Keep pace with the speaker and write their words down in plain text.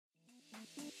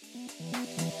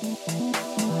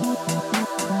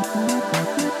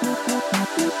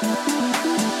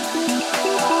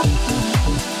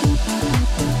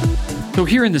So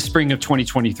here in the spring of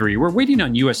 2023, we're waiting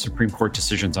on U.S. Supreme Court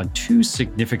decisions on two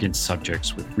significant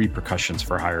subjects with repercussions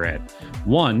for higher ed.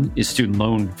 One is student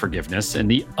loan forgiveness,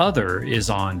 and the other is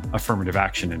on affirmative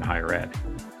action in higher ed.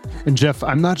 And Jeff,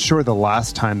 I'm not sure the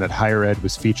last time that higher ed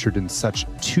was featured in such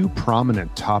two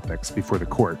prominent topics before the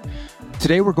court.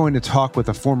 Today, we're going to talk with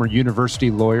a former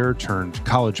university lawyer turned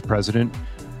college president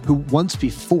who once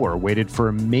before waited for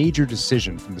a major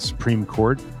decision from the Supreme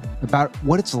Court about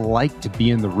what it's like to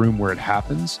be in the room where it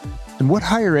happens and what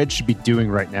higher ed should be doing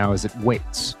right now as it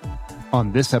waits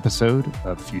on this episode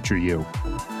of Future You.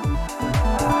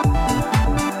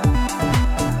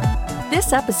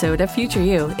 This episode of Future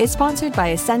You is sponsored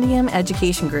by Ascendium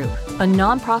Education Group, a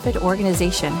nonprofit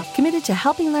organization committed to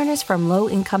helping learners from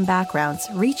low-income backgrounds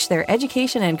reach their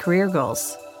education and career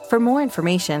goals. For more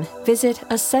information, visit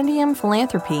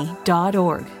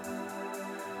ascendiumphilanthropy.org.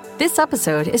 This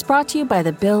episode is brought to you by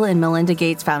the Bill and Melinda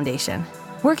Gates Foundation,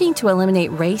 working to eliminate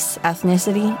race,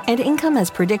 ethnicity, and income as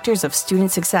predictors of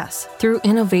student success through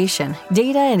innovation,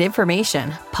 data and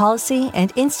information, policy,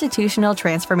 and institutional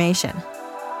transformation.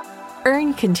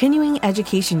 Earn continuing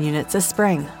education units this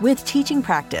spring with Teaching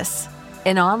Practice,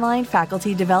 an online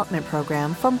faculty development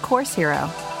program from Course Hero.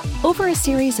 Over a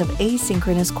series of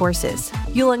asynchronous courses,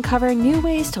 you'll uncover new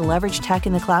ways to leverage tech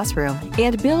in the classroom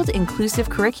and build inclusive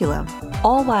curriculum,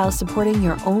 all while supporting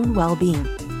your own well-being.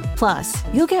 Plus,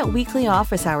 you'll get weekly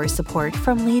office hours support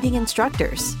from leading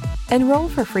instructors. Enroll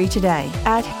for free today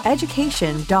at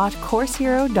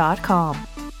education.coursehero.com.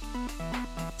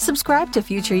 Subscribe to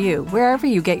Future You wherever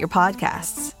you get your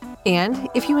podcasts. And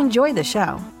if you enjoy the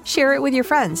show, share it with your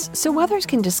friends so others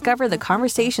can discover the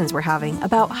conversations we're having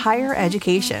about higher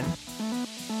education.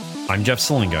 I'm Jeff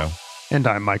Salingo. And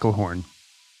I'm Michael Horn.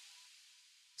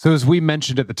 So as we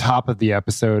mentioned at the top of the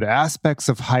episode, aspects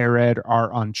of higher ed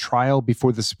are on trial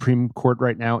before the Supreme Court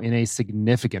right now in a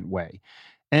significant way.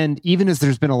 And even as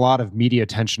there's been a lot of media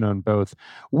attention on both,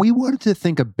 we wanted to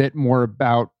think a bit more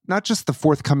about not just the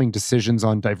forthcoming decisions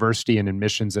on diversity and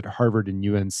admissions at Harvard and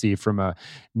UNC from a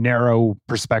narrow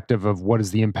perspective of what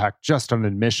is the impact just on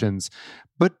admissions,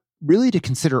 but really to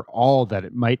consider all that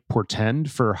it might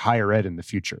portend for higher ed in the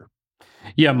future.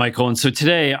 Yeah, Michael. And so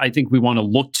today, I think we want to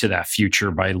look to that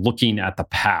future by looking at the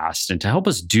past. And to help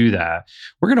us do that,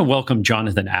 we're going to welcome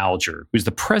Jonathan Alger, who's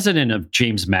the president of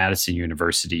James Madison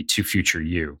University, to Future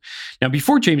You. Now,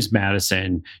 before James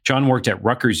Madison, John worked at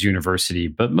Rutgers University,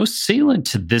 but most salient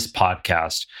to this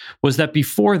podcast was that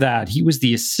before that, he was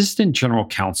the assistant general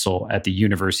counsel at the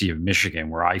University of Michigan,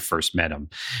 where I first met him.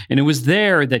 And it was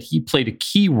there that he played a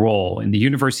key role in the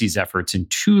university's efforts in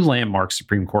two landmark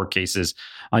Supreme Court cases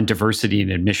on diversity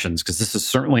and admissions, because this is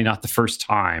certainly not the first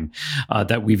time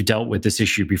that we've dealt with this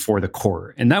issue before the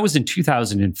court. And that was in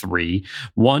 2003.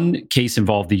 One case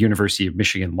involved the University of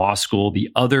Michigan Law School. The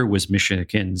other was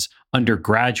Michigan's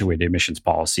undergraduate admissions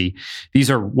policy.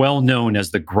 These are well known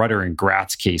as the Grutter and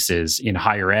Gratz cases in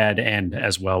higher ed and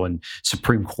as well in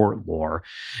Supreme Court lore.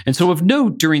 And so of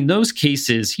note, during those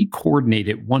cases, he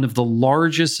coordinated one of the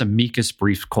largest amicus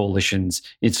brief coalitions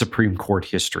in Supreme Court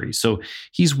history. So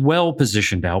he's well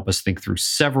positioned to help us think through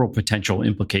several potential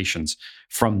implications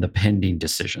from the pending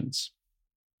decisions.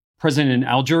 President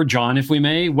Alger, John, if we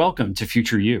may, welcome to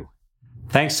Future You.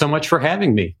 Thanks so much for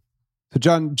having me. So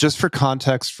John, just for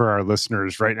context for our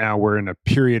listeners, right now we're in a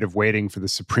period of waiting for the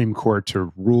Supreme Court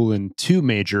to rule in two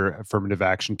major affirmative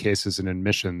action cases and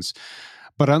admissions.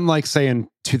 But unlike, say, in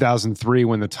 2003,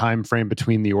 when the time frame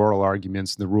between the oral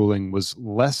arguments and the ruling was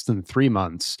less than 3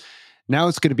 months, now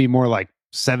it's going to be more like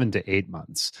 7 to 8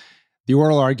 months. The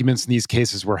oral arguments in these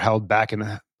cases were held back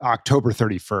in October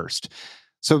 31st.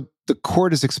 So the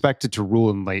court is expected to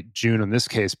rule in late June on this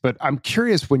case, but I'm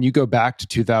curious, when you go back to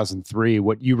 2003,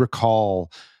 what you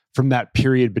recall from that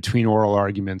period between oral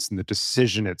arguments and the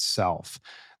decision itself.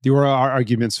 The oral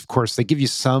arguments, of course, they give you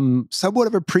somewhat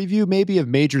of a preview maybe of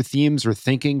major themes or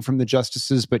thinking from the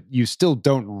justices, but you still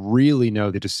don't really know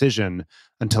the decision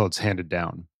until it's handed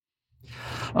down.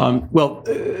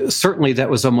 Certainly that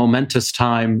was a momentous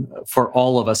time for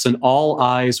all of us, and all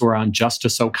eyes were on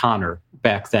Justice O'Connor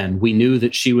back then. We knew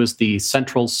that she was the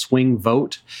central swing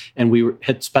vote, and we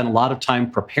had spent a lot of time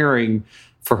preparing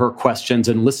for her questions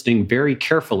and listening very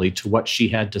carefully to what she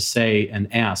had to say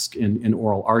and ask in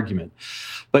oral argument.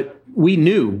 But we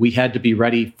knew we had to be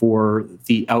ready for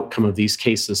the outcome of these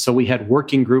cases. So we had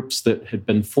working groups that had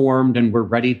been formed and were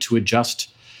ready to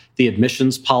adjust the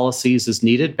admissions policies as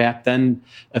needed. Back then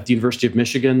at the University of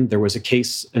Michigan, there was a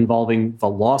case involving the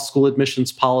law school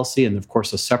admissions policy and, of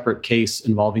course, a separate case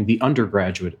involving the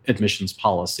undergraduate admissions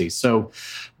policy. So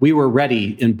we were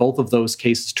ready in both of those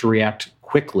cases to react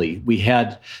quickly. We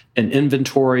had an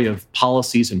inventory of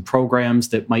policies and programs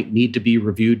that might need to be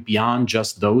reviewed beyond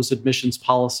just those admissions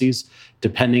policies,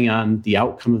 depending on the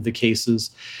outcome of the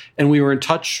cases. And we were in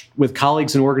touch with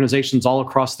colleagues and organizations all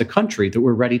across the country that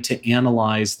were ready to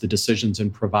analyze the decisions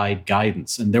and provide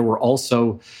guidance. And there were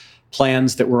also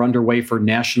plans that were underway for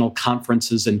national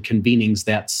conferences and convenings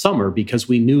that summer because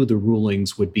we knew the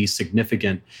rulings would be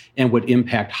significant and would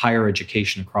impact higher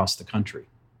education across the country.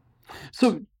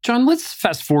 So, John, let's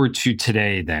fast forward to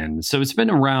today then. So it's been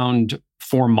around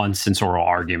 4 months since oral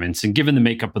arguments, and given the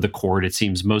makeup of the court, it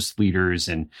seems most leaders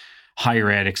in higher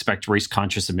ed expect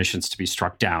race-conscious admissions to be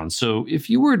struck down. So if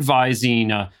you were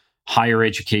advising a higher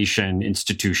education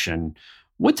institution,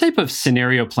 what type of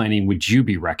scenario planning would you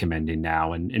be recommending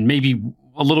now? And maybe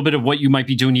a little bit of what you might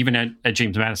be doing even at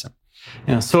James Madison.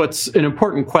 Yeah, so it's an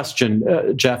important question,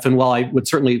 Jeff. And while I would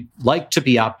certainly like to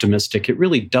be optimistic, it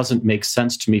really doesn't make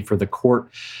sense to me for the court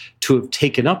to have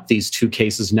taken up these two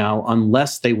cases now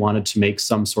unless they wanted to make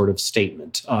some sort of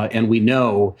statement. And we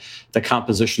know the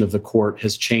composition of the court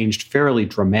has changed fairly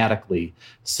dramatically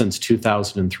since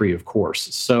 2003, of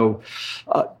course. So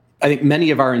I think many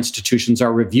of our institutions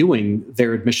are reviewing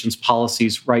their admissions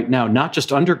policies right now, not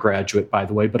just undergraduate, by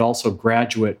the way, but also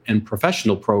graduate and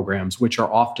professional programs, which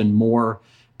are often more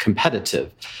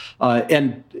competitive.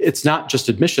 And it's not just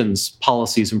admissions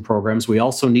policies and programs. We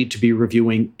also need to be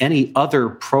reviewing any other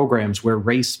programs where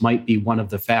race might be one of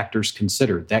the factors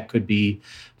considered. That could be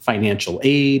financial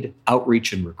aid,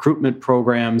 outreach and recruitment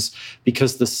programs,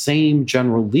 because the same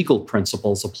general legal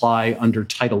principles apply under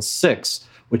Title VI,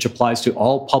 which applies to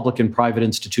all public and private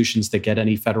institutions that get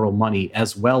any federal money,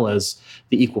 as well as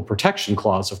the Equal Protection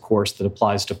Clause, of course, that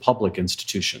applies to public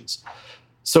institutions.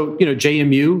 So,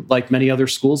 JMU, like many other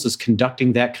schools, is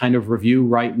conducting that kind of review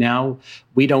right now.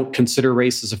 We don't consider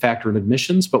race as a factor in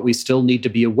admissions, but we still need to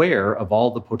be aware of all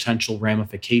the potential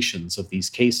ramifications of these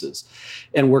cases.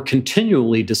 And we're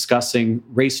continually discussing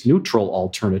race-neutral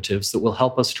alternatives that will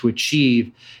help us to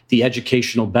achieve the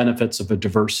educational benefits of a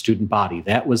diverse student body.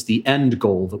 That was the end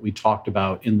goal that we talked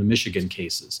about in the Michigan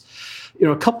cases.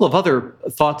 A couple of other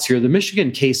thoughts here. The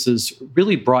Michigan cases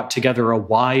really brought together a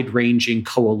wide-ranging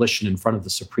coalition in front of the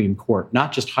Supreme Court,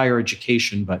 not just higher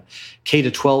education, but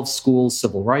K-12 schools,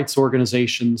 civil rights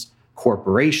organizations,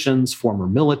 corporations, former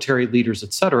military leaders,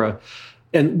 et cetera.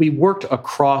 And we worked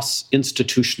across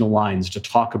institutional lines to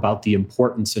talk about the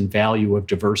importance and value of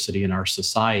diversity in our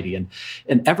society. And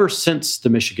ever since the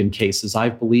Michigan cases,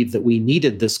 I've believed that we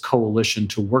needed this coalition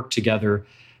to work together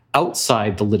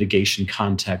outside the litigation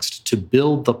context to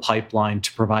build the pipeline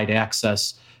to provide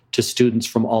access to students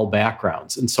from all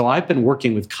backgrounds. And so I've been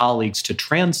working with colleagues to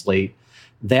translate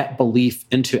that belief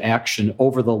into action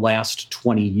over the last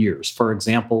 20 years. For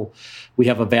example, we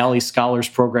have a Valley Scholars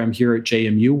program here at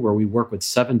JMU where we work with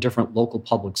 7 different local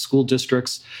public school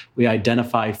districts. We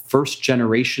identify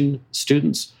first-generation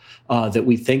students that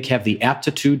we think have the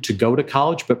aptitude to go to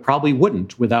college, but probably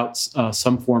wouldn't without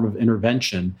some form of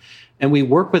intervention. And we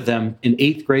work with them in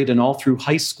 8th grade and all through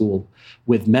high school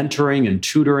with mentoring and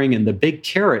tutoring. And the big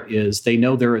carrot is they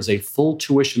know there is a full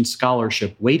tuition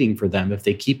scholarship waiting for them if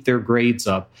they keep their grades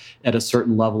up at a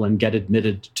certain level and get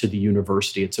admitted to the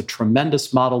university. It's a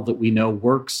tremendous model that we know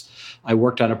works. I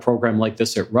worked on a program like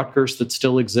this at Rutgers that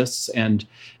still exists. And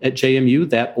at JMU,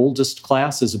 that oldest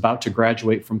class is about to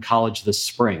graduate from college this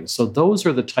spring. So those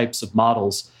are the types of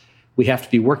models we have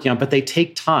to be working on, but they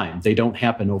take time. They don't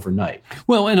happen overnight.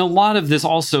 Well, and a lot of this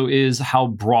also is how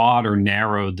broad or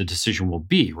narrow the decision will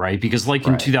be, right? Because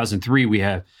in 2003, we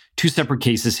have 2 separate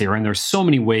cases here, and there's so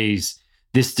many ways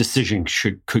this decision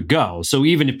could go. So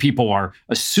even if people are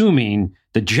assuming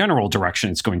the general direction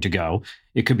it's going to go,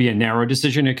 it could be a narrow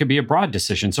decision, it could be a broad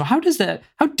decision. So how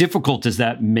difficult does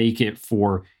that make it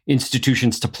for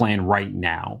institutions to plan right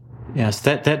now? Yes,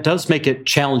 that does make it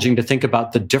challenging to think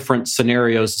about the different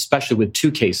scenarios, especially with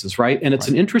 2 cases, right? And it's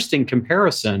an interesting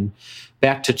comparison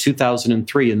back to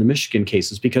 2003 in the Michigan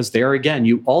cases, because there again,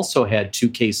 you also had 2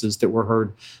 cases that were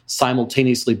heard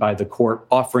simultaneously by the court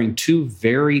offering 2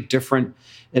 very different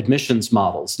admissions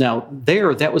models. Now,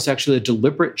 that was actually a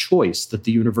deliberate choice that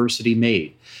the university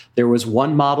made. There was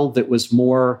one model that was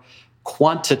more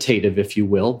quantitative, if you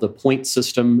will, the point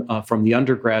system from the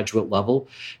undergraduate level,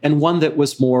 and one that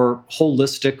was more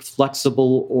holistic,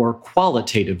 flexible, or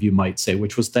qualitative, you might say,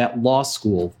 which was that law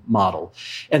school model.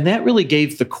 And that really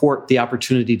gave the court the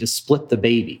opportunity to split the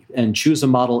baby and choose a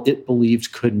model it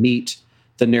believed could meet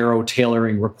the narrow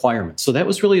tailoring requirements. So that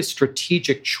was really a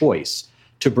strategic choice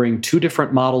to bring 2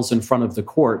 different models in front of the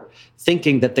court,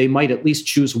 thinking that they might at least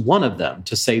choose one of them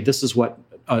to say this is what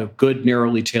a good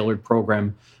narrowly tailored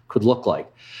program could look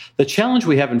like. The challenge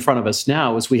we have in front of us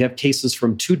now is we have cases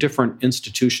from two different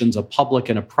institutions, a public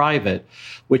and a private,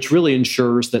 which really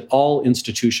ensures that all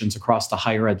institutions across the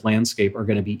higher ed landscape are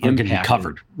going to be impacted,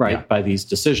 covered, by these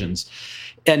decisions.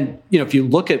 And if you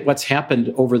look at what's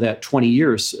happened over that 20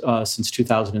 years since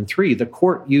 2003, the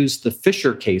court used the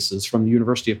Fisher cases from the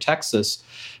University of Texas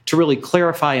to really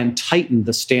clarify and tighten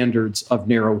the standards of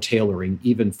narrow tailoring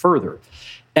even further.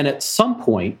 And at some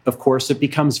point, of course, it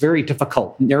becomes very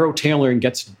difficult. Narrow tailoring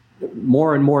gets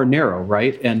more and more narrow,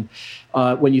 right? And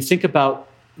when you think about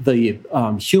the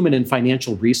human and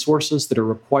financial resources that are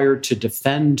required to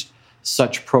defend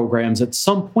such programs, at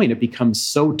some point it becomes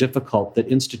so difficult that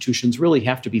institutions really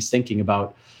have to be thinking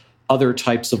about other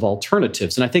types of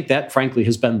alternatives. And I think that, frankly,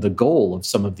 has been the goal of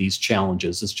some of these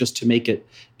challenges, is just to make it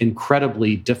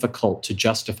incredibly difficult to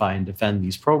justify and defend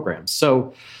these programs.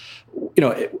 So,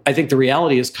 I think the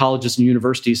reality is colleges and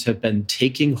universities have been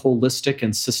taking holistic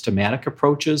and systematic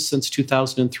approaches since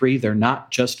 2003. They're not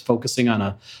just focusing on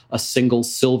a single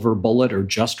silver bullet or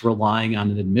just relying on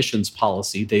an admissions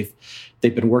policy. They've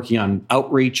been working on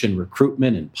outreach and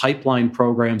recruitment and pipeline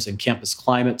programs and campus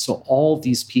climate. So all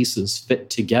these pieces fit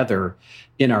together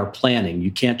in our planning.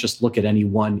 You can't just look at any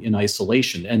one in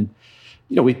isolation. And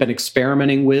we've been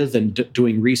experimenting with and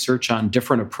doing research on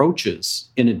different approaches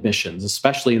in admissions,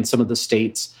 especially in some of the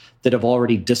states that have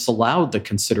already disallowed the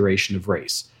consideration of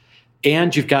race.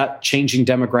 And you've got changing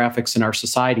demographics in our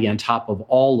society on top of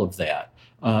all of that,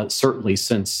 certainly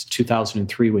since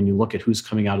 2003, when you look at who's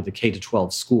coming out of the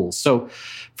K-12 schools. So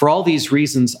for all these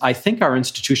reasons, I think our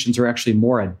institutions are actually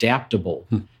more adaptable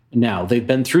now. They've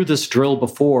been through this drill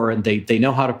before, and they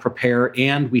know how to prepare,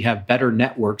 and we have better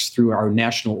networks through our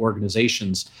national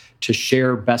organizations to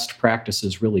share best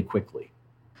practices really quickly.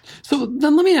 So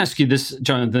then let me ask you this,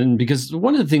 Jonathan, because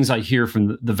one of the things I hear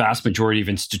from the vast majority of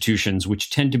institutions, which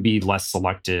tend to be less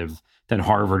selective than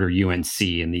Harvard or UNC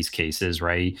in these cases,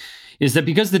 right, is that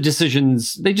because they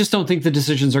just don't think the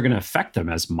decisions are going to affect them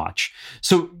as much.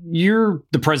 So you're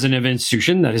the president of an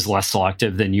institution that is less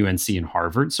selective than UNC and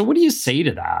Harvard. So what do you say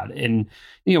to that? And,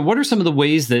 what are some of the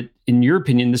ways that, in your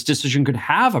opinion, this decision could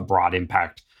have a broad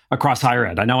impact across higher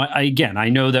ed? I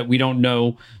know that we don't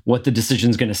know what the decision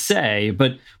is going to say,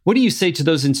 but what do you say to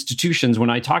those institutions when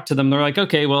I talk to them? They're like,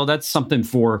 okay, well, that's something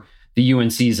for the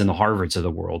UNCs and the Harvards of the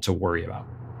world to worry about.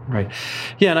 Right.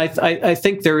 Yeah, and I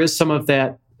think there is some of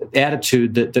that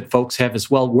attitude that folks have as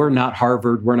well. We're not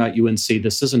Harvard, we're not UNC,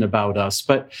 this isn't about us.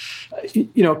 But,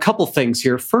 a couple things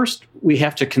here. First, we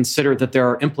have to consider that there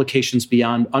are implications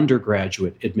beyond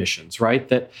undergraduate admissions, right?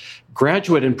 That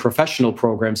graduate and professional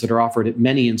programs that are offered at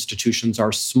many institutions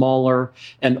are smaller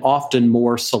and often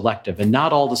more selective. And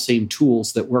not all the same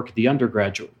tools that work at the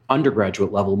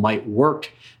undergraduate level might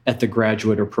work at the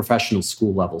graduate or professional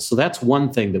school level. So that's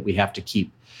one thing that we have to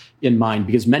keep in mind,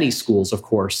 because many schools, of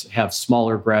course, have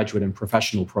smaller graduate and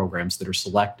professional programs that are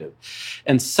selective.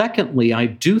 And secondly, I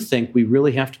do think we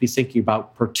really have to be thinking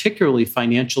about particularly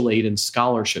financial aid and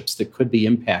scholarships that could be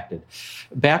impacted.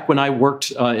 Back when I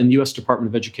worked in the U.S. Department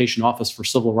of Education Office for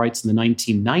Civil Rights in the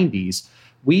 1990s,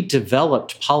 we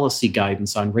developed policy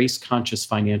guidance on race-conscious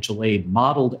financial aid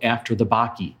modeled after the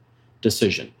Bakke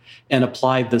decision, and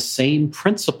applied the same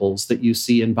principles that you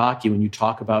see in Bakke when you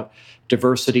talk about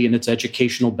diversity and its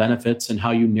educational benefits and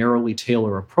how you narrowly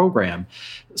tailor a program.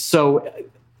 So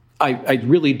I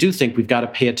really do think we've got to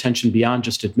pay attention beyond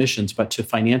just admissions, but to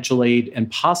financial aid and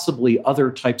possibly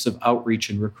other types of outreach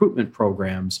and recruitment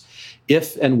programs,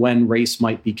 if and when race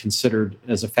might be considered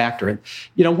as a factor.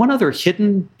 And, one other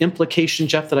hidden implication,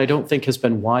 Jeff, that I don't think has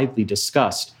been widely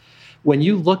discussed. When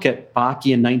you look at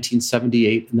Bakke in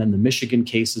 1978 and then the Michigan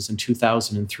cases in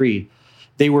 2003,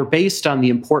 they were based on the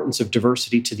importance of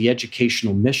diversity to the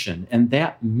educational mission. And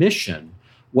that mission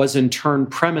was in turn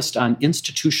premised on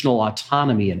institutional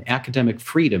autonomy and academic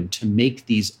freedom to make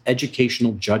these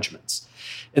educational judgments.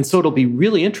 And so it'll be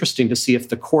really interesting to see if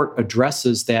the court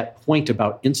addresses that point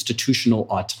about institutional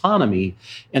autonomy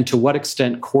and to what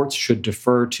extent courts should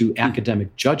defer to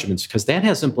academic judgments, because that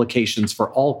has implications for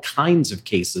all kinds of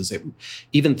cases,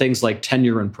 even things like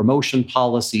tenure and promotion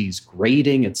policies,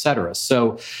 grading, et cetera.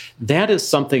 So that is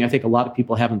something I think a lot of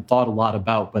people haven't thought a lot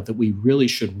about, but that we really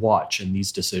should watch in these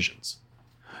decisions.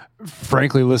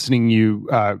 Frankly, listening you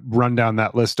run down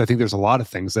that list, I think there's a lot of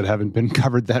things that haven't been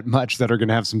covered that much that are going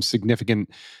to have some significant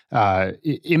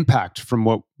impact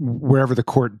from wherever the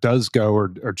court does go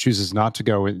or chooses not to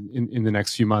go in the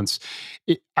next few months.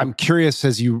 I'm curious,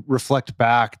 as you reflect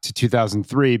back to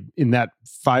 2003, in that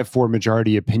 5-4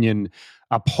 majority opinion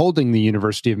upholding the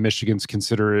University of Michigan's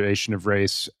consideration of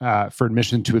race for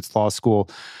admission to its law school.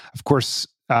 Of course,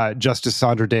 Justice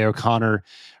Sandra Day O'Connor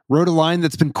wrote a line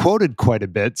that's been quoted quite a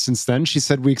bit since then. She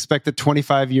said, "We expect that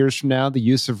 25 years from now, the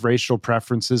use of racial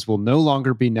preferences will no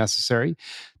longer be necessary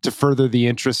to further the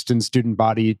interest in student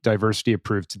body diversity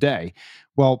approved today."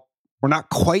 Well, we're not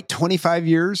quite 25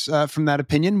 years from that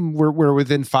opinion. We're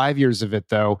within 5 years of it,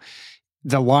 though.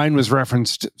 The line was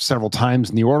referenced several times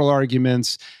in the oral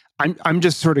arguments. I'm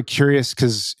just sort of curious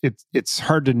because it's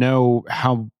hard to know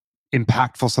how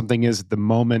impactful something is at the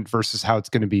moment versus how it's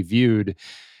going to be viewed.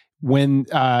 When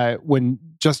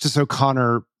Justice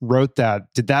O'Connor wrote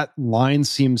that, did that line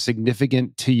seem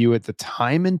significant to you at the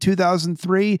time in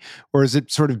 2003, or has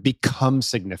it sort of become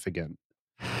significant?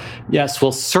 Yes,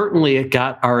 well, certainly it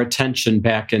got our attention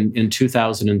back in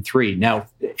 2003. Now,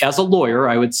 as a lawyer,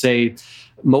 I would say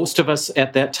most of us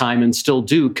at that time, and still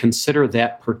do, consider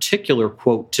that particular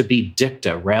quote to be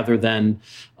dicta rather than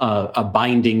a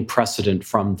binding precedent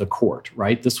from the court,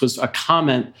 right? This was a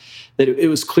comment that it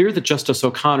was clear that Justice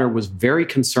O'Connor was very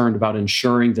concerned about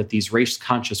ensuring that these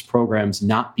race-conscious programs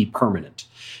not be permanent.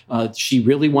 She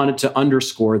really wanted to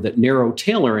underscore that narrow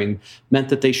tailoring meant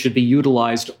that they should be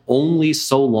utilized only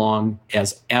so long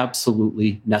as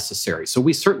absolutely necessary. So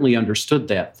we certainly understood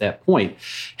that point.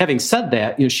 Having said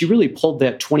that, she really pulled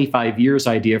that 25 years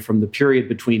idea from the period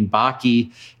between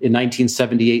Bakke in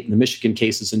 1978 and the Michigan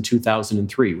cases in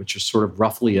 2003, which is sort of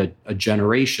roughly a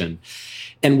generation.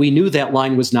 And we knew that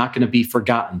line was not going to be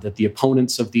forgotten, that the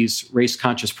opponents of these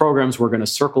race-conscious programs were going to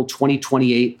circle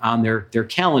 2028 on their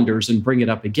calendars and bring it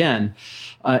up again.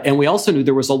 And we also knew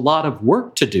there was a lot of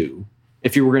work to do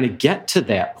if you were going to get to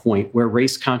that point where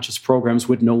race-conscious programs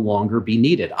would no longer be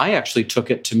needed. I actually took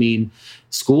it to mean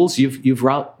schools, you've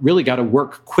really got to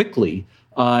work quickly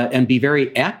and be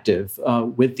very active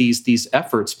with these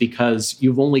efforts, because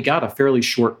you've only got a fairly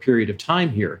short period of time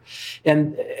here.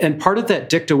 And part of that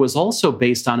dicta was also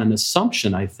based on an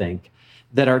assumption, I think,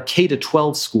 that our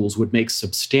K-12 schools would make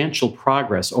substantial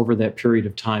progress over that period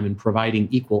of time in providing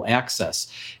equal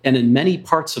access. And in many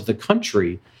parts of the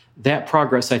country, that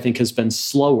progress, I think, has been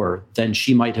slower than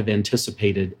she might have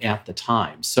anticipated at the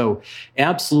time. So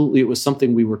absolutely, it was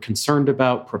something we were concerned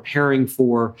about, preparing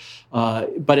for.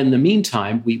 But in the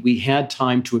meantime, we had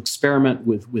time to experiment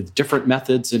with different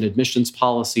methods and admissions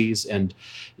policies and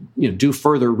do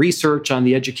further research on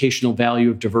the educational value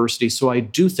of diversity. So I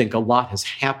do think a lot has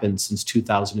happened since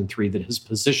 2003 that has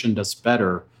positioned us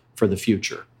better for the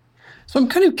future. So I'm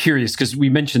kind of curious because we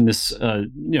mentioned this, I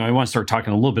want to start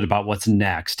talking a little bit about what's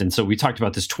next. And so we talked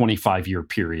about this 25-year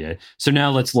period. So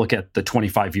now let's look at the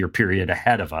 25-year period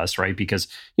ahead of us, right? Because,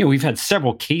 we've had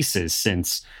several cases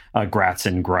since Gratz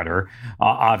and Grutter,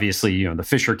 obviously, the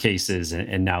Fisher cases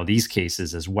and now these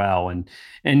cases as well.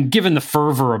 And given the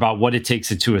fervor about what it takes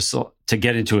to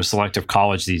get into a selective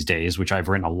college these days, which I've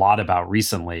written a lot about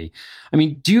recently,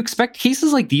 do you expect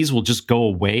cases like these will just go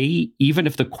away even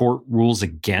if the court rules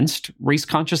against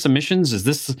race-conscious admissions? Is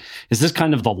this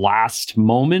kind of the last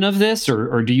moment of this,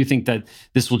 or do you think that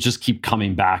this will just keep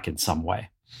coming back in some way?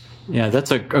 Yeah, that's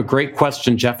a great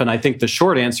question, Jeff. And I think the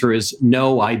short answer is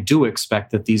no, I do expect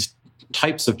that these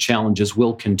types of challenges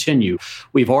will continue.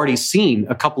 We've already seen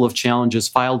a couple of challenges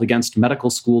filed against medical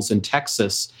schools in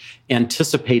Texas,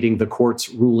 anticipating the court's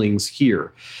rulings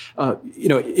here.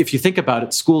 If you think about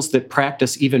it, schools that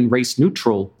practice even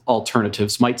race-neutral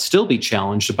alternatives might still be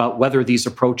challenged about whether these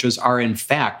approaches are in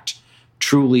fact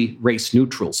truly race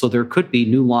neutral. So there could be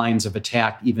new lines of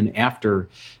attack even after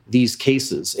these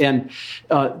cases. And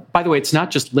by the way, it's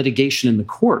not just litigation in the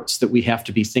courts that we have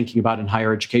to be thinking about in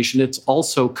higher education. It's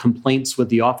also complaints with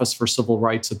the Office for Civil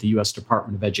Rights at the U.S.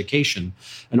 Department of Education,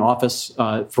 an office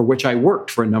for which I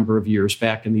worked for a number of years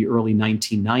back in the early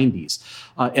 1990s.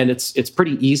 And it's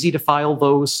pretty easy to file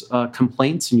those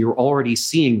complaints, and you're already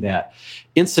seeing that.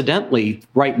 Incidentally,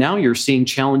 right now you're seeing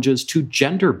challenges to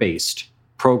gender-based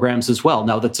programs as well.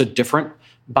 Now, that's a different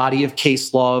body of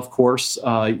case law, of course.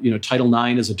 Title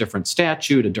IX is a different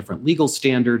statute, a different legal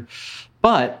standard,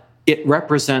 but it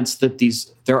represents that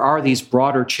there are these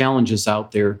broader challenges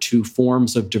out there to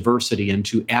forms of diversity and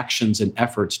to actions and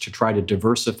efforts to try to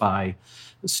diversify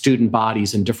student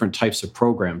bodies and different types of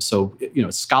programs. So,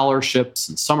 scholarships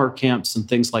and summer camps and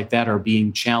things like that are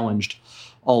being challenged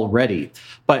already.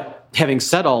 But having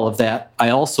said all of that, I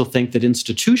also think that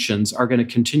institutions are going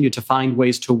to continue to find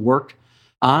ways to work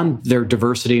on their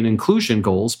diversity and inclusion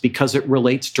goals because it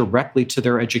relates directly to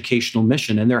their educational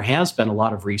mission. And there has been a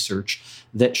lot of research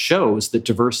that shows that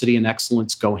diversity and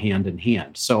excellence go hand in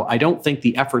hand. So I don't think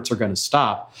the efforts are going to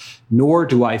stop, nor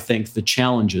do I think the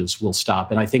challenges will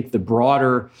stop. And I think the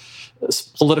broader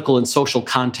political and social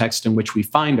context in which we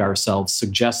find ourselves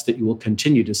suggests that you will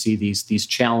continue to see these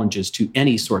challenges to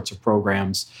any sorts of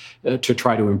programs to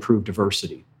try to improve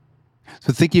diversity.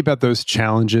 So thinking about those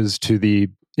challenges to the,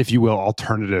 if you will,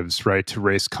 alternatives, right, to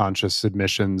race-conscious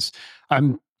admissions,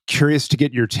 I'm curious to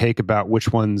get your take about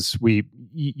which ones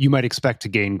you might expect to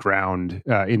gain ground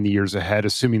in the years ahead,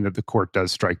 assuming that the court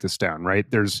does strike this down, right?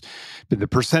 There's been the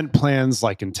percent plans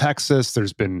like in Texas.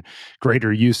 There's been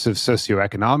greater use of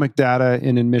socioeconomic data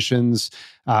in admissions.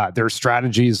 There are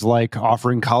strategies like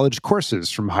offering college courses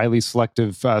from highly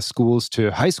selective schools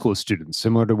to high school students,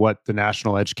 similar to what the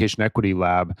National Education Equity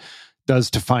Lab does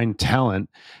to find talent.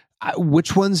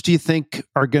 Which ones do you think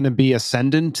are going to be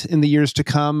ascendant in the years to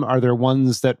come? Are there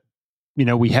ones that,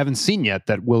 we haven't seen yet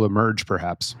that will emerge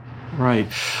perhaps? Right.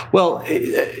 Well,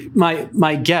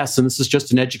 my guess, and this is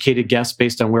just an educated guess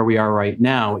based on where we are right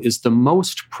now, is the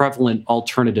most prevalent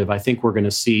alternative I think we're going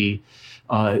to see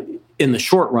in the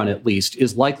short run, at least,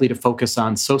 is likely to focus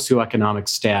on socioeconomic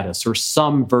status or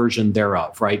some version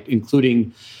thereof, right?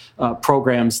 Including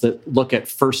programs that look at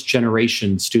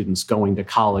first-generation students going to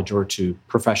college or to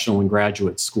professional and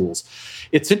graduate schools.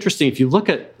 It's interesting, if you look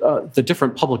at the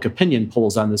different public opinion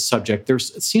polls on this subject, there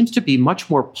seems to be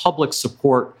much more public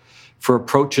support for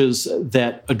approaches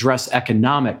that address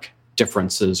economic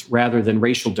differences rather than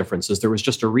racial differences. There was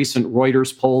just a recent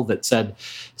Reuters poll that said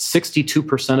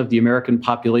 62% of the American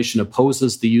population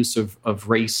opposes the use of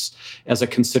race as a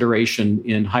consideration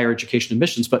in higher education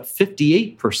admissions, but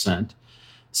 58%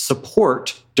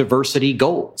 support diversity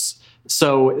goals.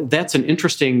 So that's an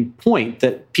interesting point,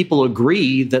 that people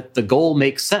agree that the goal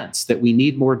makes sense, that we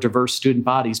need more diverse student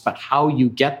bodies, but how you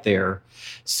get there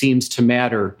seems to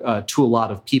matter to a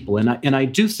lot of people. And I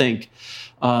do think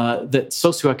that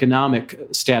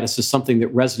socioeconomic status is something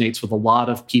that resonates with a lot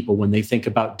of people when they think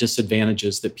about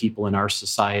disadvantages that people in our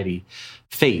society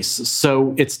face.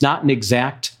 So it's not an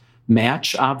exact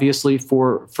match, obviously,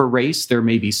 for race. There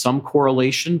may be some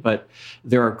correlation, but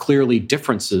there are clearly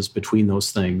differences between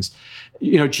those things.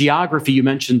 Geography, you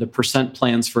mentioned the percent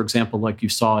plans, for example, like you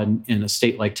saw in a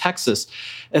state like Texas.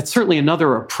 It's certainly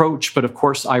another approach, but of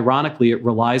course, ironically, it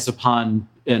relies upon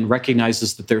and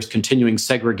recognizes that there's continuing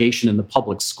segregation in the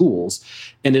public schools.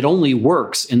 And it only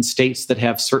works in states that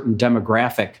have certain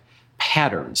demographic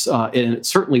patterns. And it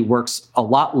certainly works a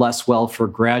lot less well for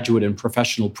graduate and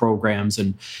professional programs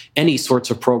and any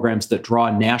sorts of programs that draw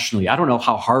nationally. I don't know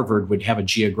how Harvard would have a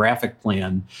geographic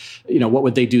plan. What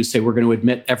would they do? Say, we're going to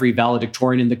admit every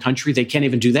valedictorian in the country? They can't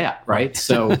even do that, right?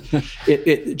 So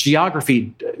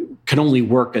geography can only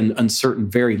work in certain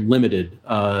very limited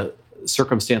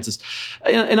circumstances.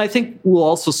 And I think we'll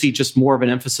also see just more of an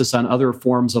emphasis on other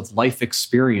forms of life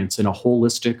experience in a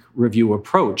holistic review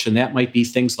approach. And that might be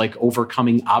things like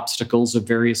overcoming obstacles of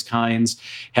various kinds,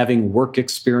 having work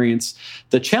experience.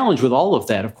 The challenge with all of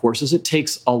that, of course, is it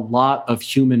takes a lot of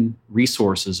human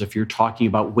resources if you're talking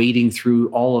about wading through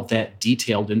all of that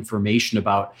detailed information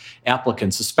about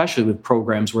applicants, especially with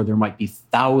programs where there might be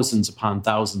thousands upon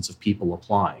thousands of people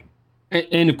applying.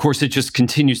 And of course, it just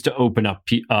continues to open up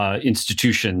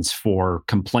institutions for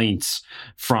complaints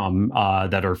from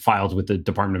that are filed with the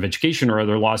Department of Education or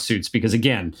other lawsuits. Because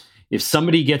again, if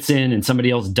somebody gets in and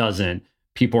somebody else doesn't,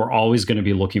 people are always going to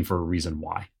be looking for a reason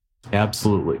why.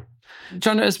 Absolutely.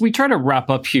 John, as we try to wrap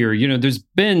up here, there's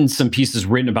been some pieces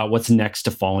written about what's next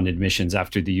to fall in admissions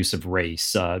after the use of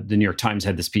race. The New York Times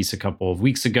had this piece a couple of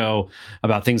weeks ago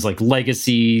about things like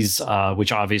legacies,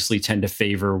 which obviously tend to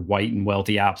favor white and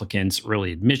wealthy applicants,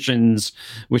 early admissions,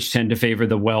 which tend to favor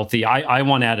the wealthy. I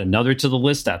want to add another to the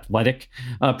list, athletic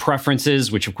preferences,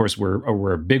 which of course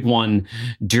were a big one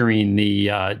during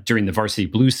the Varsity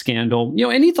Blues scandal.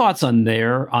 Any thoughts on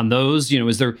those?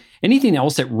 Is there anything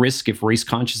else at risk if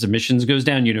race-conscious admissions goes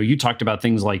down? You talked about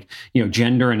things like,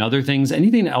 gender and other things.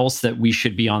 Anything else that we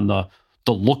should be on the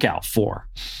lookout for?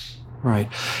 Right.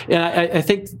 And I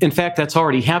think, in fact, that's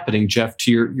already happening, Jeff,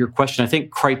 to your question. I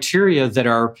think criteria that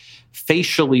are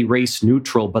facially race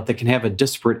neutral, but that can have a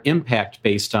disparate impact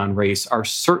based on race, are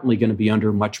certainly going to be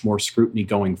under much more scrutiny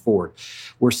going forward.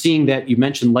 We're seeing that. You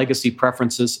mentioned legacy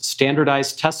preferences,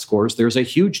 standardized test scores. There's a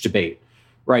huge debate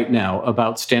right now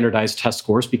about standardized test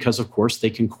scores because, of course, they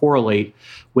can correlate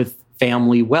with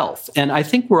family wealth. And I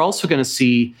think we're also going to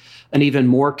see an even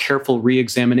more careful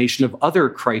reexamination of other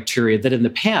criteria that in the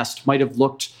past might have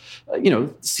looked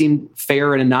seemed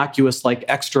fair and innocuous, like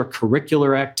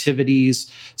extracurricular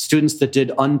activities, students that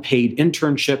did unpaid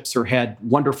internships or had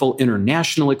wonderful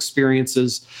international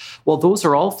experiences. Well, those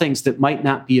are all things that might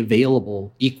not be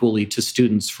available equally to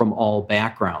students from all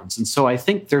backgrounds. And so I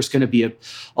think there's going to be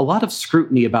a lot of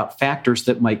scrutiny about factors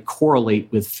that might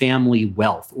correlate with family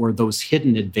wealth or those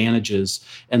hidden advantages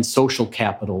and social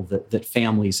capital that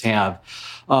families have.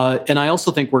 And I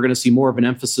also think we're going to see more of an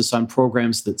emphasis on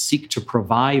programs that seek to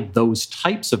provide those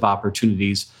types of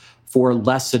opportunities for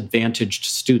less advantaged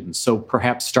students. So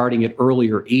perhaps starting at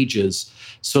earlier ages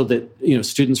so that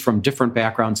students from different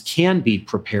backgrounds can be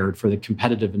prepared for the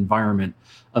competitive environment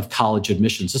of college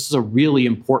admissions. This is a really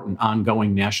important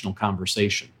ongoing national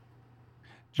conversation.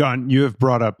 John, you have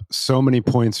brought up so many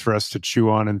points for us to chew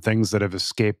on and things that have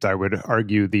escaped, I would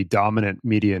argue, the dominant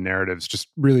media narratives. Just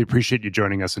really appreciate you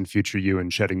joining us in Future You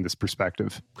and shedding this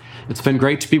perspective. It's been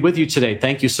great to be with you today.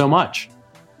 Thank you so much.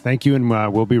 Thank you, and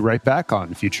we'll be right back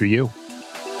on Future You.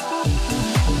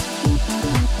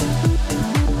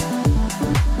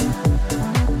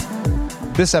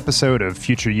 This episode of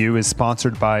Future You is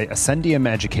sponsored by Ascendium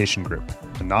Education Group,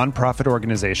 a nonprofit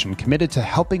organization committed to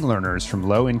helping learners from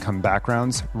low-income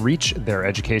backgrounds reach their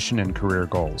education and career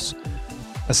goals.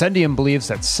 Ascendium believes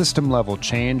that system-level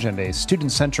change and a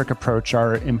student-centric approach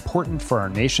are important for our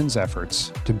nation's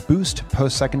efforts to boost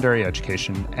post-secondary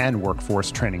education and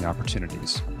workforce training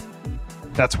opportunities.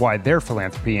 That's why their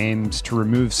philanthropy aims to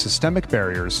remove systemic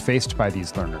barriers faced by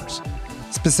these learners,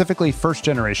 specifically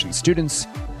first-generation students,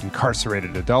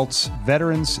 incarcerated adults,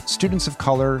 veterans, students of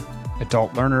color,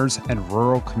 adult learners, and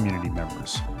rural community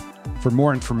members. For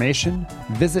more information,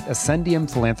 visit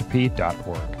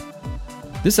ascendiumphilanthropy.org.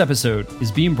 This episode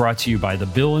is being brought to you by the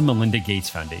Bill and Melinda Gates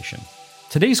Foundation.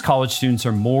 Today's college students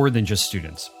are more than just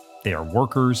students. They are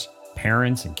workers,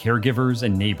 parents, and caregivers,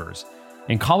 and neighbors.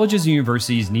 And colleges and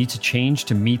universities need to change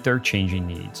to meet their changing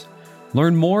needs.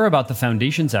 Learn more about the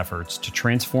Foundation's efforts to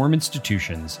transform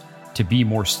institutions to be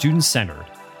more student-centered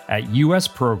at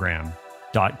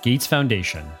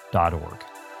usprogram.gatesfoundation.org.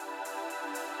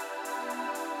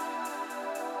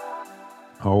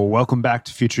 Oh, welcome back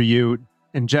to Future You.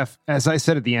 And Jeff, as I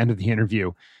said at the end of the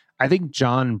interview, I think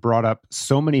John brought up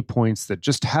so many points that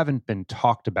just haven't been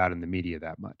talked about in the media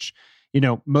that much.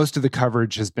 Most of the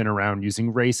coverage has been around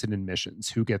using race in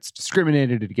admissions, who gets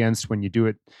discriminated against when you do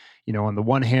it, on the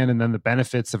one hand, and then the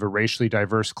benefits of a racially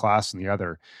diverse class on the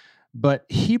other. But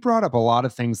he brought up a lot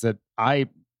of things that I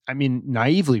mean,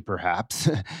 naively perhaps,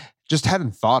 just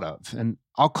hadn't thought of. And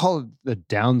I'll call it the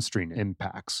downstream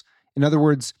impacts. In other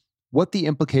words, what the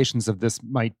implications of this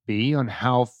might be on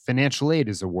how financial aid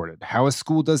is awarded, how a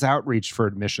school does outreach for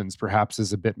admissions perhaps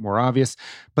is a bit more obvious.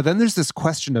 But then there's this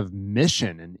question of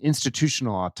mission and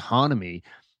institutional autonomy,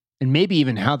 and maybe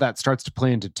even how that starts to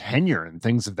play into tenure and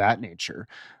things of that nature.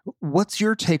 What's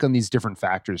your take on these different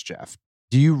factors, Jeff?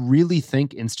 Do you really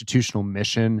think institutional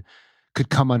mission could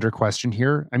come under question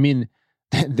here? I mean,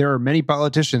 there are many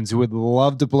politicians who would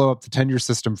love to blow up the tenure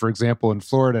system, for example, in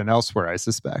Florida and elsewhere, I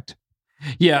suspect.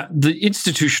 Yeah, the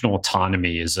institutional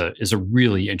autonomy is a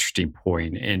really interesting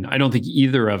point. And I don't think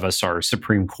either of us are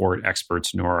Supreme Court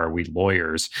experts, nor are we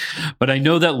lawyers. But I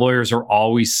know that lawyers are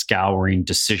always scouring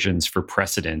decisions for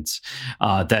precedents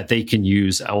that they can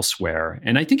use elsewhere.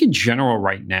 And I think in general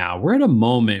right now, we're at a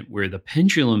moment where the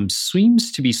pendulum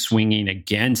seems to be swinging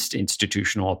against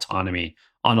institutional autonomy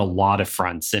on a lot of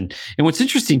fronts. And what's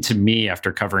interesting to me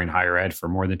after covering higher ed for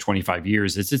more than 25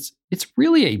 years is it's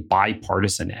really a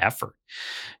bipartisan effort,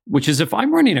 which is if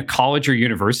I'm running a college or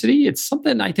university, it's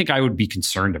something I think I would be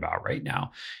concerned about right now.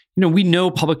 We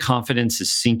know public confidence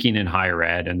is sinking in higher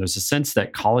ed, and there's a sense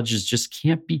that colleges just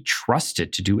can't be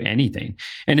trusted to do anything.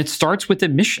 And it starts with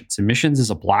admissions. Admissions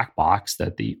is a black box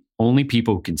that the only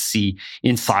people who can see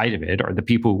inside of it are the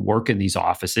people who work in these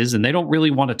offices, and they don't really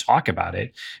want to talk about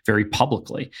it very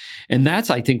publicly. And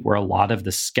that's, I think, where a lot of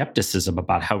the skepticism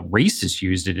about how race is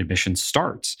used in admissions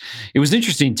starts. It was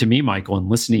interesting to me, Michael, in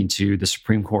listening to the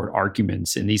Supreme Court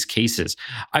arguments in these cases,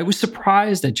 I was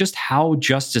surprised at just how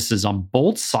justices on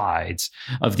both sides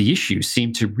of the issue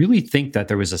seemed to really think that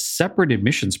there was a separate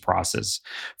admissions process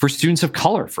for students of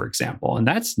color, for example. And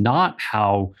that's not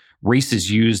how race is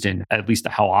used in, at least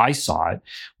how I saw it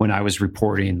when I was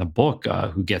reporting the book,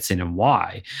 Who Gets In and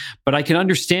Why. But I can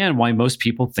understand why most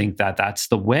people think that that's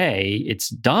the way it's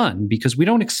done because we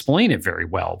don't explain it very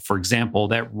well. For example,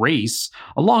 that race,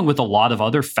 along with a lot of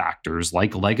other factors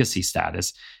like legacy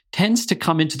status, tends to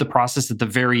come into the process at the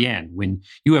very end when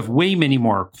you have way many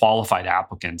more qualified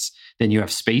applicants than you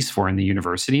have space for in the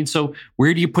university. And so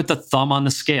where do you put the thumb on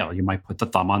the scale? You might put the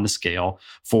thumb on the scale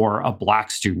for a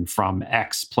Black student from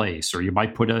X place, or you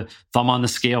might put a thumb on the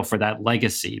scale for that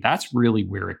legacy. That's really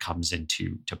where it comes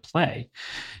into play.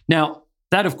 Now,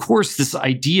 that, of course, this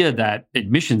idea that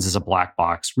admissions is a black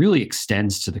box really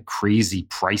extends to the crazy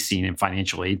pricing and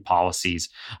financial aid policies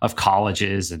of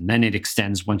colleges. And then it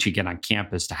extends once you get on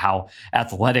campus to how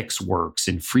athletics works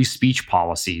and free speech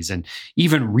policies and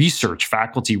even research,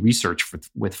 faculty research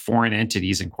with foreign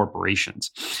entities and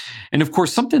corporations. And of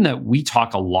course, something that we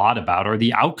talk a lot about are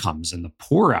the outcomes and the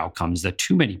poor outcomes that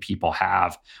too many people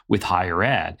have with higher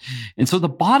ed. And so the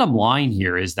bottom line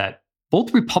here is that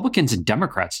both Republicans and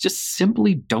Democrats just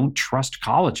simply don't trust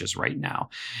colleges right now.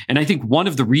 And I think one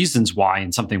of the reasons why,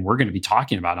 and something we're going to be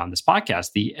talking about on this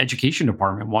podcast, the Education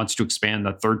Department wants to expand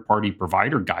the third-party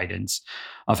provider guidance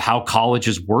of how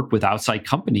colleges work with outside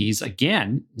companies,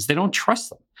 again, is they don't trust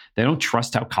them. They don't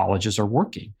trust how colleges are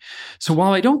working. So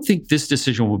while I don't think this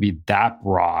decision will be that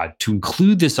broad to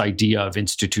include this idea of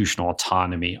institutional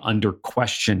autonomy under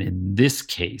question in this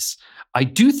case, I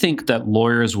do think that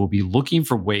lawyers will be looking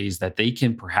for ways that they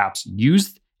can perhaps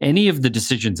use any of the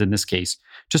decisions in this case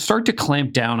to start to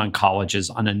clamp down on colleges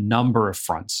on a number of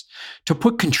fronts, to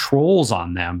put controls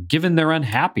on them given their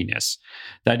unhappiness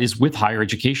that is with higher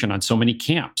education on so many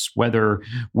camps, whether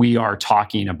we are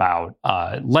talking about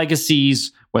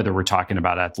legacies, whether we're talking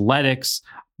about athletics,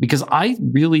 because I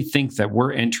really think that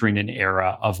we're entering an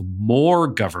era of more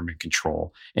government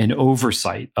control and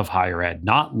oversight of higher ed,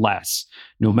 not less,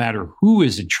 no matter who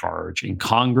is in charge in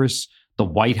Congress, the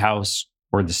White House,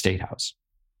 or the State House.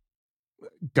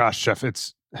 Gosh, Jeff,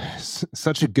 it's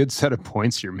such a good set of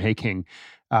points you're making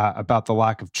about the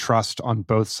lack of trust on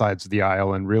both sides of the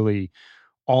aisle, and really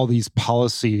all these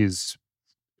policies,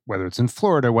 whether it's in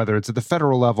Florida, whether it's at the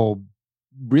federal level,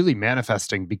 really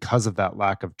manifesting because of that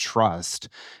lack of trust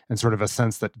and sort of a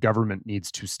sense that government needs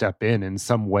to step in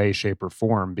some way, shape, or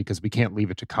form, because we can't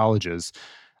leave it to colleges.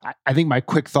 I think my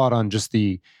quick thought on just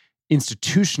the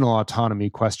institutional autonomy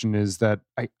question is that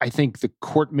I think the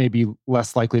court may be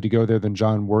less likely to go there than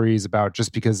John worries about,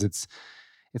 just because it's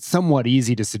somewhat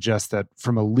easy to suggest that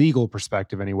from a legal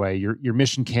perspective anyway, your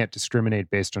mission can't discriminate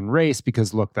based on race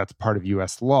because, look, that's part of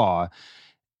U.S. law.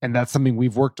 And that's something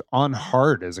we've worked on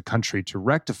hard as a country to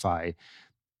rectify.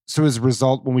 So as a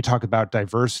result, when we talk about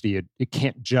diversity, it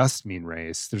can't just mean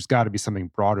race. There's got to be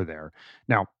something broader there.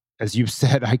 Now, as you've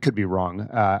said, I could be wrong.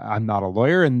 I'm not a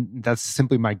lawyer, and that's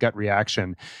simply my gut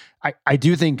reaction. I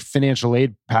do think financial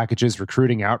aid packages,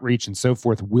 recruiting, outreach, and so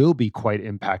forth will be quite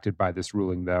impacted by this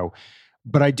ruling, though.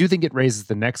 But I do think it raises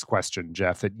the next question,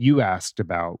 Jeff, that you asked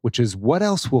about, which is what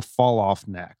else will fall off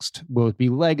next? Will it be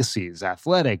legacies,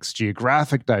 athletics,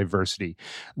 geographic diversity?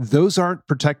 Those aren't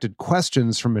protected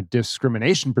questions from a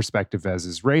discrimination perspective, as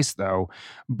is race, though.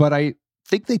 But I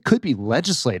think they could be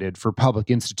legislated for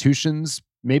public institutions,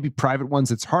 maybe private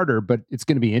ones. It's harder, but it's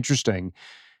going to be interesting.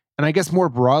 And I guess more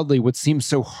broadly, what seems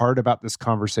so hard about this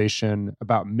conversation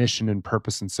about mission and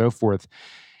purpose and so forth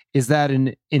is that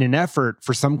in an effort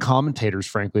for some commentators,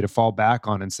 frankly, to fall back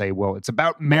on and say, well, it's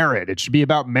about merit. It should be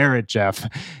about merit, Jeff.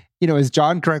 You know, as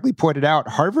John correctly pointed out,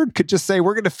 Harvard could just say,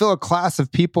 we're going to fill a class of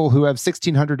people who have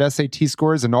 1,600 SAT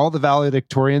scores and all the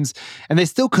valedictorians, and they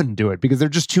still couldn't do it because there are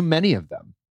just too many of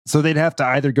them. So they'd have to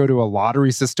either go to a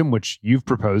lottery system, which you've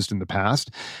proposed in the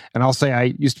past. And I'll say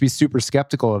I used to be super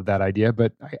skeptical of that idea,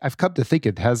 but I've come to think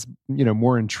it has,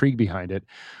 more intrigue behind it.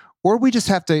 Or we just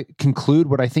have to conclude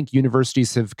what I think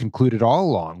universities have concluded all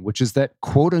along, which is that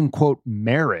quote unquote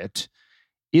merit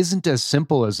isn't as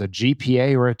simple as a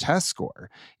GPA or a test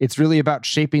score. It's really about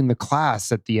shaping the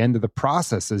class at the end of the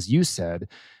process, as you said.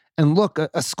 And look,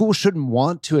 a school shouldn't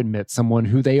want to admit someone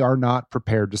who they are not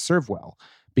prepared to serve well,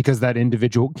 because that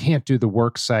individual can't do the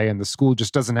work, say, and the school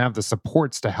just doesn't have the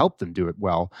supports to help them do it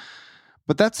well.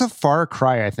 But that's a far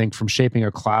cry, I think, from shaping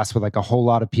a class with like a whole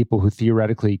lot of people who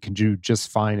theoretically can do just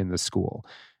fine in the school.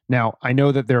 Now, I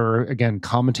know that there are, again,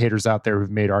 commentators out there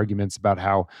who've made arguments about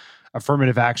how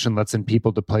affirmative action lets in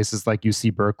people to places like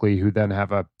UC Berkeley who then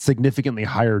have a significantly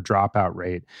higher dropout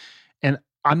rate. And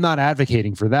I'm not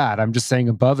advocating for that. I'm just saying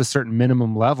above a certain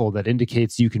minimum level that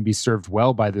indicates you can be served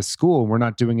well by this school, and we're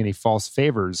not doing any false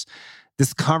favors.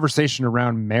 This conversation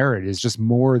around merit is just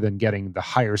more than getting the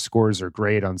higher scores or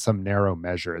grade on some narrow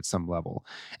measure at some level.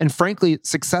 And frankly,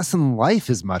 success in life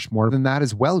is much more than that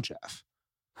as well, Jeff.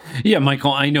 Yeah,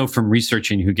 Michael, I know from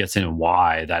researching Who Gets In and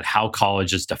Why that how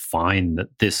colleges define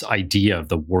this idea of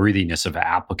the worthiness of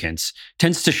applicants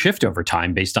tends to shift over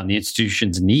time based on the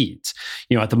institution's needs.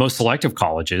 At the most selective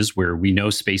colleges, where we know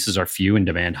spaces are few and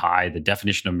demand high, the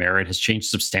definition of merit has changed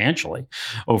substantially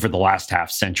over the last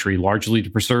half century, largely to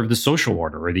preserve the social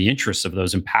order or the interests of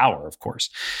those in power, of course.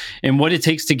 And what it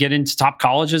takes to get into top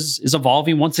colleges is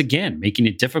evolving once again, making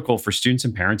it difficult for students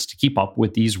and parents to keep up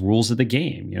with these rules of the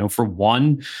game. For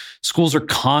one, schools are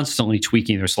constantly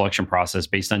tweaking their selection process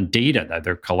based on data that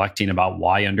they're collecting about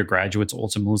why undergraduates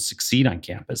ultimately succeed on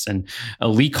campus. And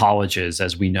elite colleges,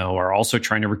 as we know, are also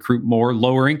trying to recruit more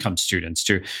lower income students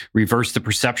to reverse the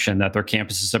perception that their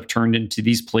campuses have turned into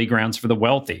these playgrounds for the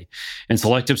wealthy. And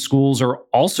selective schools are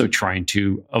also trying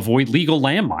to avoid legal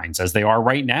landmines, as they are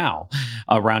right now,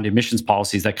 around admissions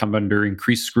policies that come under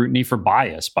increased scrutiny for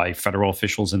bias by federal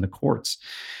officials in the courts.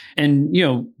 And,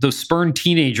 those spurned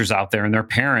teenagers out there and their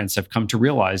parents have come to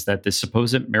realize that the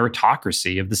supposed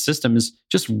meritocracy of the system is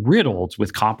just riddled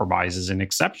with compromises and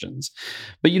exceptions.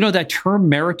 But, that term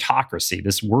meritocracy,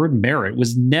 this word merit,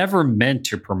 was never meant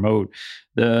to promote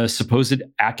the supposed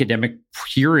academic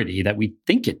purity that we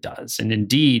think it does. And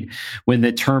indeed, when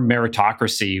the term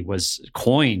meritocracy was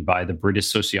coined by the British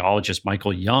sociologist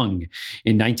Michael Young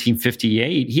in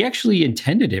 1958, he actually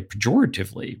intended it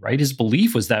pejoratively, right? His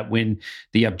belief was that when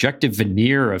the objective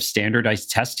veneer of standardized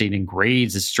testing and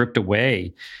grades is stripped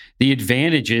away, the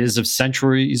advantages of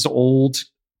centuries-old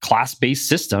class-based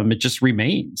system, it just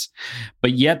remains.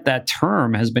 But yet that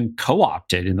term has been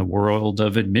co-opted in the world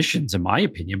of admissions, in my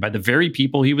opinion, by the very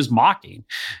people he was mocking.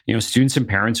 Students and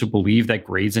parents who believe that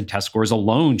grades and test scores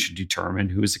alone should determine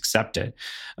who is accepted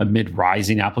amid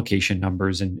rising application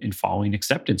numbers and falling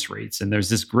acceptance rates. And there's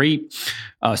this great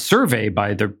survey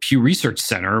by the Pew Research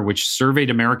Center, which surveyed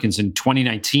Americans in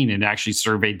 2019 and actually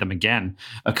surveyed them again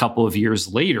a couple of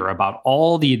years later about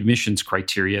all the admissions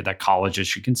criteria that colleges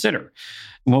should consider.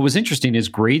 And what was interesting is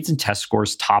grades and test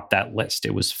scores topped that list.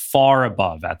 It was far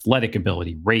above athletic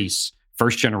ability, race,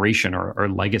 first generation, or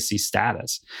legacy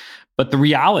status. But the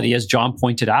reality, as John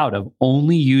pointed out, of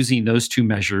only using those two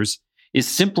measures is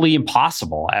simply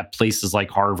impossible at places like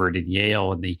Harvard and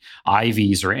Yale and the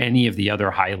Ivies or any of the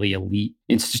other highly elite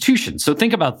institutions. So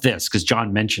think about this, because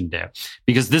John mentioned it,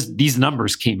 because these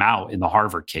numbers came out in the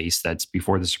Harvard case that's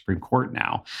before the Supreme Court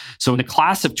now. So in the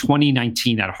class of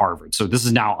 2019 at Harvard, so this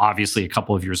is now obviously a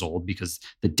couple of years old because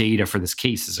the data for this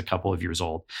case is a couple of years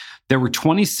old, there were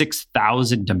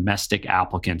 26,000 domestic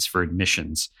applicants for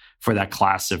admissions for that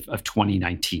class of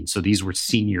 2019. So these were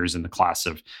seniors in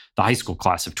the high school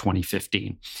class of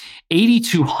 2015.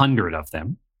 8,200 of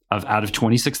them, out of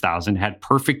 26,000, had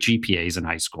perfect GPAs in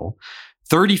high school.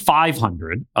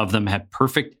 3,500 of them had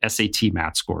perfect SAT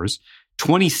math scores.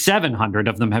 2,700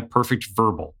 of them had perfect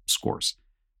verbal scores.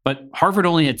 But Harvard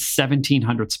only had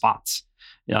 1,700 spots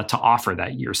to offer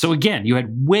that year. So again, you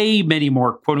had way many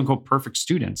more quote unquote perfect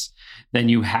students than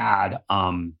you had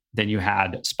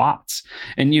spots.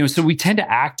 And, so we tend to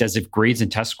act as if grades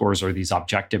and test scores are these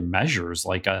objective measures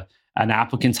like an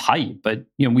applicant's height. But,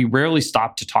 we rarely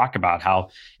stop to talk about how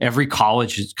every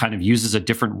college kind of uses a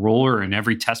different ruler and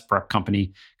every test prep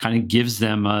company kind of gives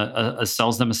them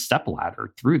sells them a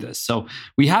stepladder through this. So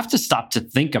we have to stop to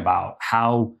think about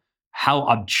how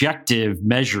objective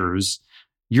measures,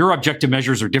 your objective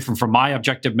measures are different from my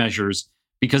objective measures,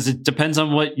 because it depends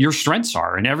on what your strengths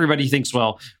are. And everybody thinks,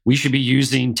 well, we should be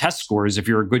using test scores if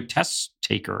you're a good test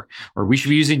taker, or we should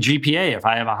be using GPA if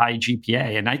I have a high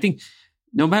GPA. And I think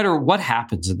no matter what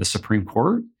happens in the Supreme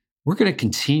Court, we're going to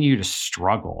continue to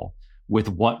struggle with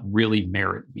what really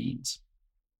merit means.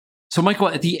 So, Michael,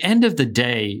 at the end of the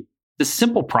day, the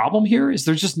simple problem here is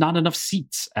there's just not enough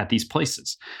seats at these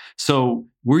places. So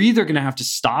we're either going to have to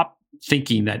stop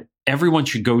thinking that everyone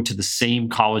should go to the same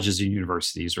colleges and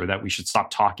universities, or that we should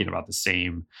stop talking about the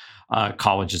same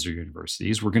colleges or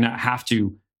universities. We're going to have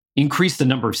to increase the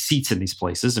number of seats in these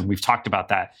places. And we've talked about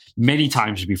that many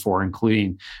times before,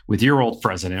 including with your old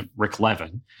president, Rick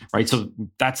Levin, right? So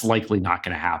that's likely not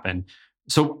going to happen.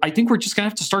 So I think we're just going to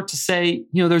have to start to say,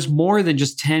 there's more than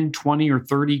just 10, 20, or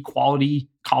 30 quality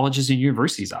colleges and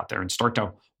universities out there, and start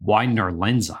to widen our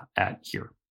lens at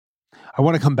here. I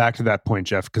want to come back to that point,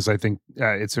 Jeff, because I think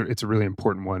it's a really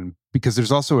important one, because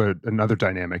there's also another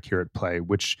dynamic here at play,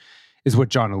 which is what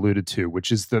John alluded to,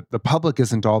 which is that the public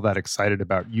isn't all that excited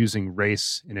about using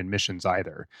race in admissions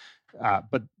either.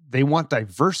 But they want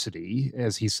diversity,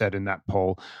 as he said in that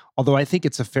poll, although I think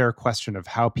it's a fair question of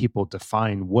how people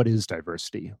define what is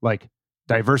diversity. Like,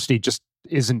 diversity just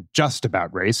isn't just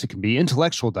about race. It can be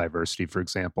intellectual diversity, for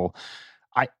example.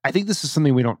 I think this is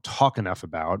something we don't talk enough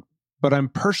about, but I'm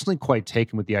personally quite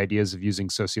taken with the ideas of using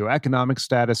socioeconomic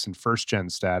status and first-gen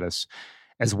status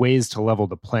as ways to level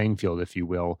the playing field, if you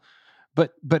will.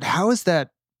 But how has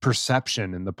that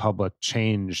perception in the public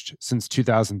changed since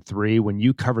 2003 when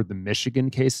you covered the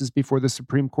Michigan cases before the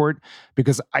Supreme Court?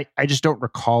 Because I just don't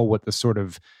recall what the sort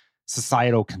of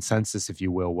societal consensus, if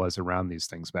you will, was around these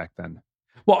things back then.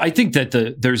 Well, I think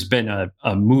that there's been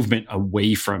a movement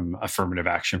away from affirmative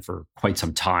action for quite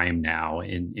some time now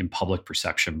in public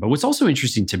perception. But what's also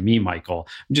interesting to me, Michael,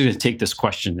 I'm just going to take this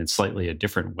question in slightly a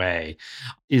different way,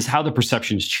 is how the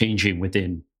perception is changing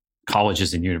within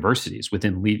colleges and universities,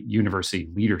 within university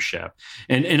leadership.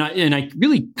 And I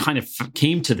really kind of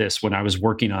came to this when I was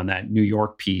working on that New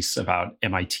York piece about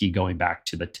MIT going back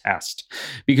to the test.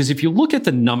 Because if you look at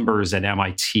the numbers at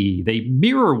MIT, they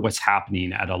mirror what's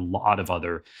happening at a lot of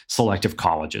other selective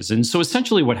colleges. And so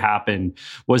essentially what happened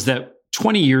was that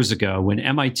 20 years ago, when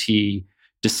MIT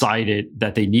decided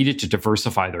that they needed to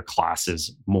diversify their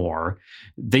classes more,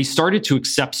 they started to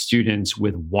accept students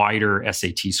with wider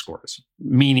SAT scores,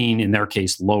 meaning in their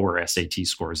case, lower SAT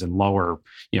scores, and lower,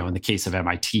 in the case of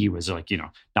MIT was not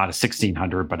a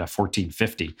 1600, but a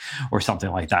 1450 or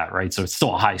something like that, right? So it's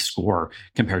still a high score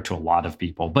compared to a lot of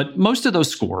people. But most of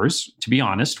those scores, to be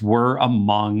honest, were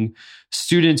among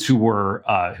students who were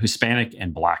Hispanic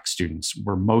and Black students,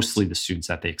 were mostly the students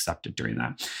that they accepted during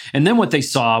that. And then what they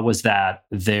saw was that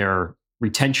their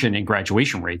retention and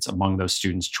graduation rates among those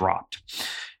students dropped.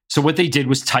 So what they did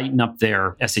was tighten up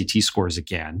their SAT scores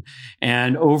again.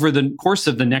 And over the course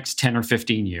of the next 10 or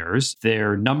 15 years,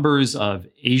 their numbers of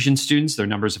Asian students, their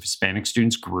numbers of Hispanic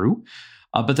students grew.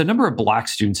 But the number of Black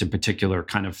students in particular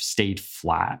kind of stayed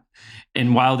flat.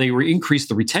 And while they increased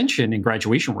the retention and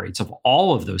graduation rates of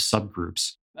all of those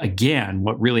subgroups, again,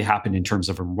 what really happened in terms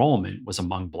of enrollment was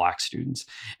among Black students.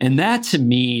 And that to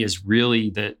me is really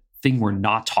the thing we're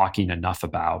not talking enough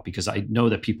about, because I know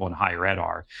that people in higher ed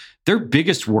are. Their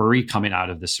biggest worry coming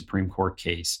out of the Supreme Court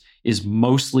case is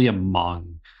mostly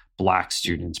among Black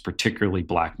students, particularly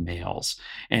Black males.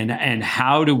 And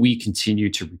how do we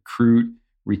continue to recruit,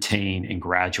 retain, and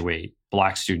graduate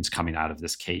Black students coming out of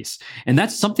this case? And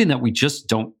that's something that we just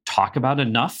don't talk about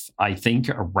enough, I think,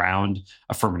 around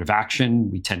affirmative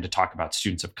action. We tend to talk about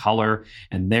students of color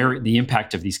and the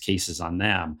impact of these cases on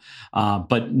them,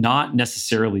 but not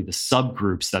necessarily the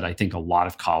subgroups that I think a lot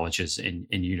of colleges and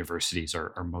universities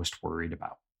are most worried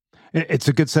about. It's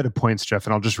a good set of points, Jeff,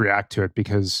 and I'll just react to it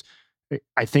because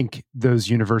I think those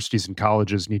universities and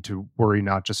colleges need to worry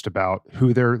not just about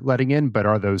who they're letting in, but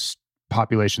are those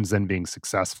populations then being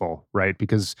successful, right?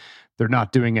 Because they're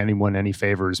not doing anyone any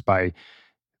favors by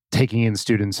taking in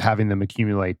students, having them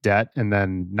accumulate debt, and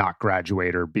then not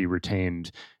graduate or be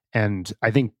retained. And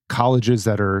I think colleges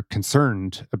that are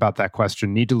concerned about that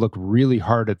question need to look really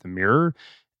hard at the mirror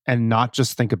and not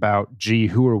just think about, gee,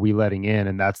 who are we letting in?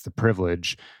 And that's the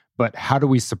privilege. But how do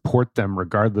we support them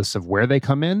regardless of where they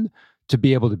come in to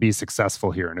be able to be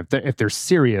successful here? And if they're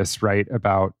serious, right,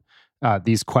 about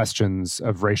these questions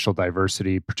of racial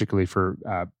diversity, particularly for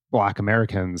Black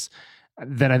Americans,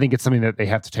 then I think it's something that they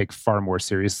have to take far more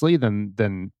seriously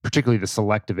than particularly the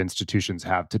selective institutions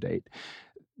have to date.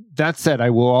 That said,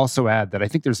 I will also add that I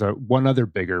think there's one other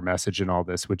bigger message in all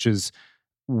this, which is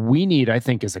we need, I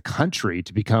think, as a country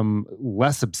to become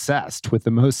less obsessed with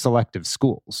the most selective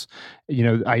schools.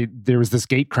 There was this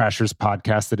Gatecrashers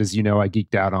podcast that, as you know, I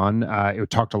geeked out on. It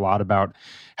talked a lot about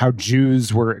how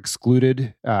Jews were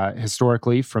excluded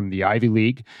historically from the Ivy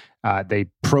League. They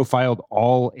profiled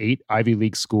all 8 Ivy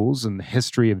League schools and the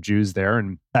history of Jews there.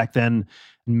 And back then,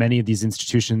 in many of these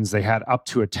institutions, they had up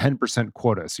to a 10%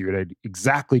 quota. So you had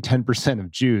exactly 10% of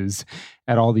Jews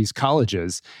at all these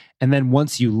colleges. And then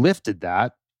once you lifted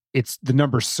that, the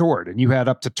number soared and you had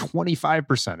up to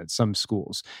 25% at some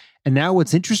schools. And now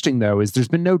what's interesting, though, is there's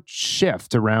been no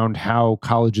shift around how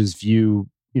colleges view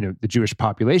the Jewish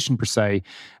population per se,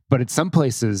 but at some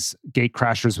places,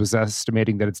 Gatecrashers was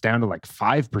estimating that it's down to like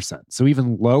 5%, so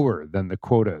even lower than the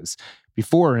quotas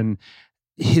before. And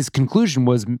his conclusion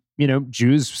was,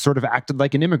 Jews sort of acted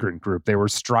like an immigrant group. They were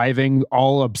striving,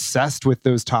 all obsessed with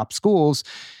those top schools.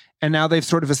 And now they've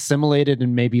sort of assimilated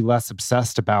and maybe less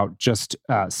obsessed about just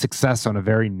success on a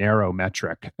very narrow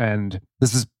metric. And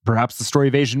this is perhaps the story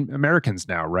of Asian Americans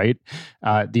now, right?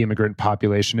 The immigrant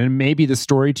population. And maybe the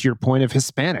story, to your point, of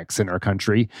Hispanics in our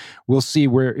country. We'll see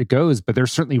where it goes, but they're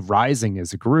certainly rising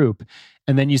as a group.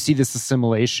 And then you see this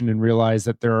assimilation and realize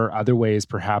that there are other ways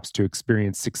perhaps to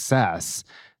experience success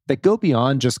that go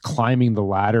beyond just climbing the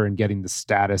ladder and getting the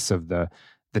status of the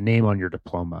name on your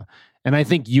diploma. And I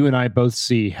think you and I both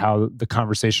see how the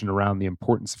conversation around the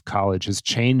importance of college has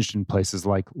changed in places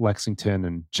like Lexington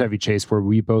and Chevy Chase, where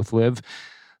we both live.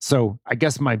 So I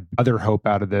guess my other hope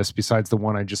out of this, besides the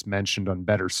one I just mentioned on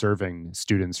better serving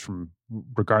students from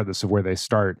regardless of where they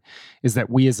start, is that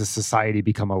we as a society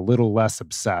become a little less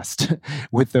obsessed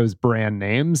with those brand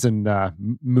names and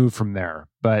move from there.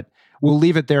 But we'll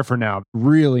leave it there for now.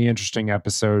 Really interesting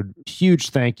episode. Huge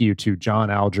thank you to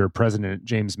John Alger, president at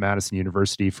James Madison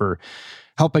University, for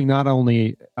helping not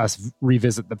only us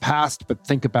revisit the past, but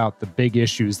think about the big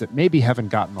issues that maybe haven't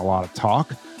gotten a lot of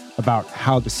talk about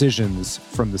how decisions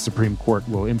from the Supreme Court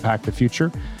will impact the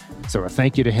future. So a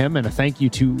thank you to him and a thank you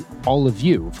to all of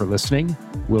you for listening.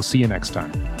 We'll see you next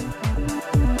time.